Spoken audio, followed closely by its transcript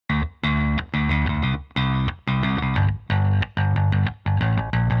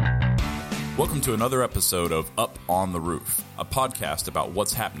Welcome to another episode of Up on the Roof, a podcast about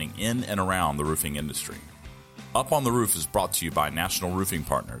what's happening in and around the roofing industry. Up on the Roof is brought to you by National Roofing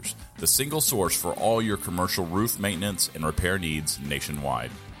Partners, the single source for all your commercial roof maintenance and repair needs nationwide.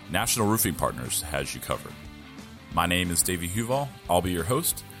 National Roofing Partners has you covered. My name is David Huval. I'll be your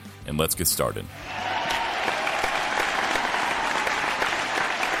host, and let's get started.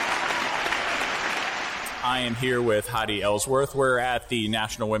 I am here with Heidi Ellsworth. We're at the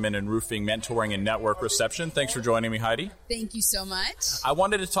National Women in Roofing Mentoring and Network Reception. Thanks for joining me, Heidi. Thank you so much. I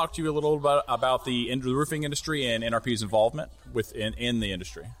wanted to talk to you a little bit about the roofing industry and NRP's involvement in the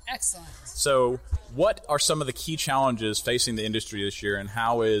industry. Excellent. So what are some of the key challenges facing the industry this year, and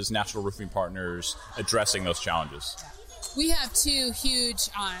how is National Roofing Partners addressing those challenges? We have two huge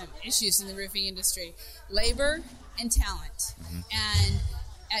issues in the roofing industry, labor and talent. And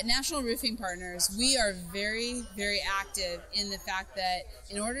at National Roofing Partners, we are very, very active in the fact that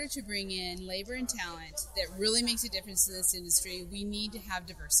in order to bring in labor and talent that really makes a difference in this industry, we need to have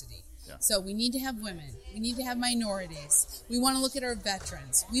diversity. Yeah. So we need to have women. We need to have minorities. We want to look at our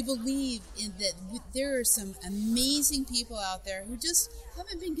veterans. We believe in that there are some amazing people out there who just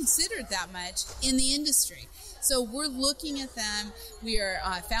haven't been considered that much in the industry. So we're looking at them. We are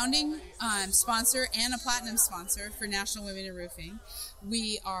a founding sponsor and a platinum sponsor for National Women in Roofing.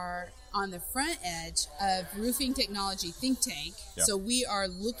 We are on the front edge of roofing technology think tank. Yeah. So we are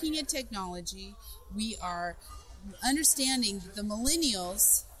looking at technology. We are understanding the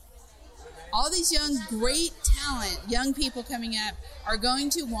millennials, all these young, great talent, young people coming up are going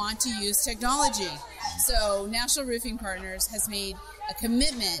to want to use technology. So National Roofing Partners has made a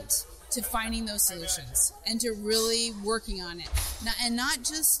commitment to finding those solutions and to really working on it. And not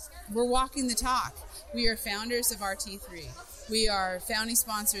just, we're walking the talk. We are founders of RT3. We are founding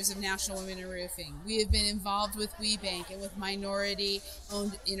sponsors of National Women in Roofing. We have been involved with WeBank and with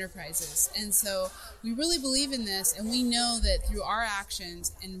minority-owned enterprises. And so we really believe in this, and we know that through our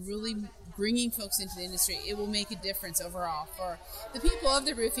actions and really bringing folks into the industry, it will make a difference overall for the people of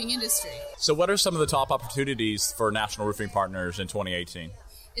the roofing industry. So what are some of the top opportunities for National Roofing Partners in 2018?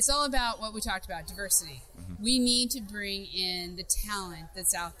 It's all about what we talked about, diversity. We need to bring in the talent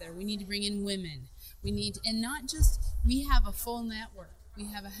that's out there. We need to bring in women. And not just, we have a full network. We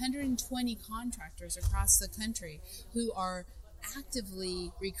have 120 contractors across the country who are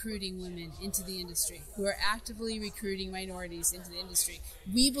actively recruiting women into the industry, who are actively recruiting minorities into the industry.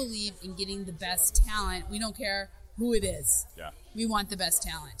 We believe in getting the best talent. We don't care who it is. Yeah. We want the best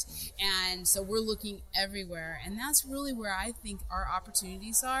talent. And so we're looking everywhere. And that's really where I think our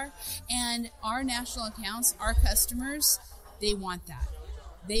opportunities are. And our national accounts, our customers, they want that.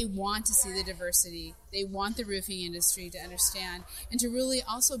 They want to see the diversity. They want the roofing industry to understand and to really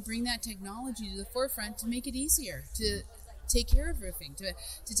also bring that technology to the forefront to make it easier to take care of roofing, to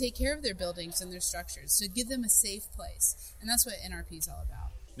take care of their buildings and their structures, to give them a safe place. And that's what NRP is all about.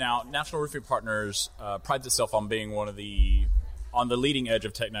 Now, National Roofing Partners prides itself on being on the leading edge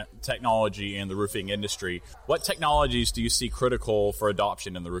of technology in the roofing industry. What technologies do you see critical for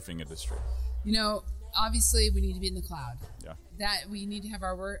adoption in the roofing industry? Obviously, we need to be in the cloud. Yeah. That we need to have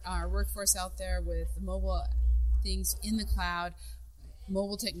our workforce out there with mobile things in the cloud,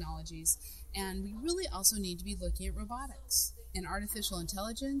 mobile technologies. And we really also need to be looking at robotics and artificial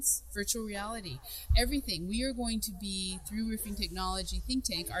intelligence, virtual reality, everything. We are going to be, through Roofing Technology Think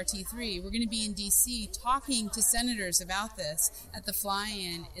Tank, RT3, we're going to be in D.C. talking to senators about this at the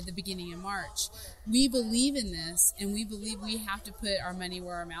fly-in at the beginning of March. We believe in this, and we believe we have to put our money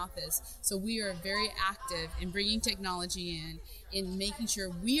where our mouth is. So we are very active in bringing technology in making sure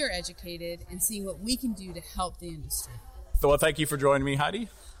we are educated and seeing what we can do to help the industry. So, thank you for joining me, Heidi.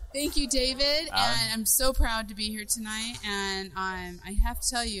 Thank you, David, and I'm so proud to be here tonight, and I have to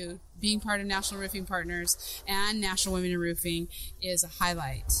tell you, being part of National Roofing Partners and National Women in Roofing is a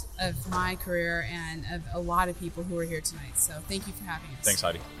highlight of my career and of a lot of people who are here tonight, so thank you for having us. Thanks,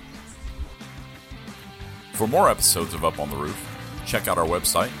 Heidi. For more episodes of Up on the Roof, check out our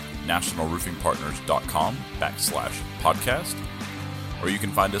website, nationalroofingpartners.com/podcast, or you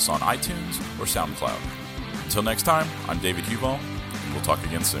can find us on iTunes or SoundCloud. Until next time, I'm David Huval. We'll talk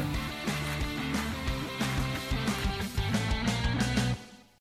again soon.